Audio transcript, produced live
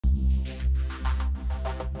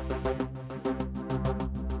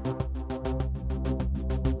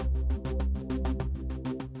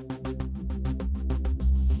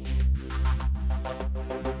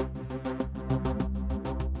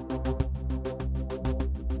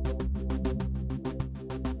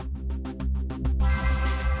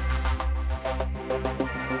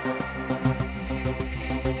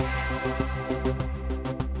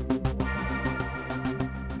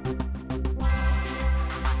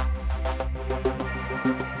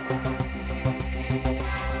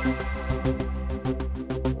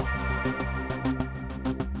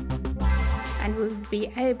be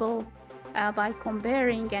able, by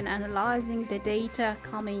comparing and analyzing the data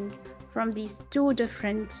coming from these two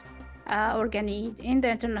different organoids in the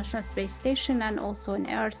International Space Station and also on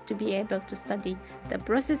Earth, to be able to study the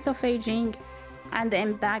process of aging and the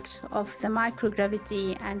impact of the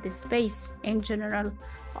microgravity and the space in general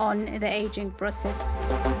on the aging process.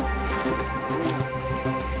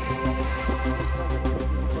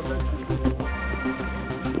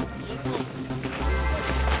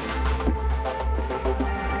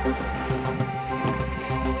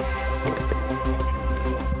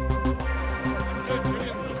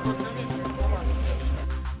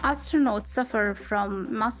 Astronauts suffer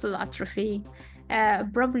from muscle atrophy, a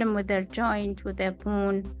problem with their joint, with their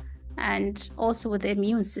bone, and also with the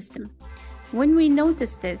immune system. When we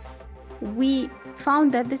noticed this, we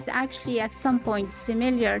found that this actually at some point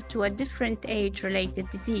similar to a different age-related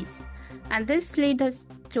disease. And this led us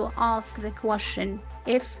to ask the question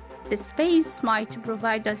if the space might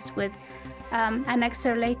provide us with an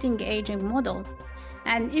accelerating aging model.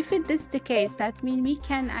 And if it is the case, that means we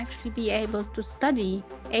can actually be able to study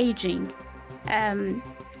aging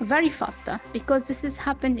very faster, because this has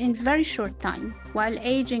happened in very short time, while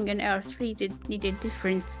aging on Earth needed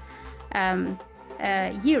different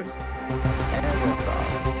years. And with the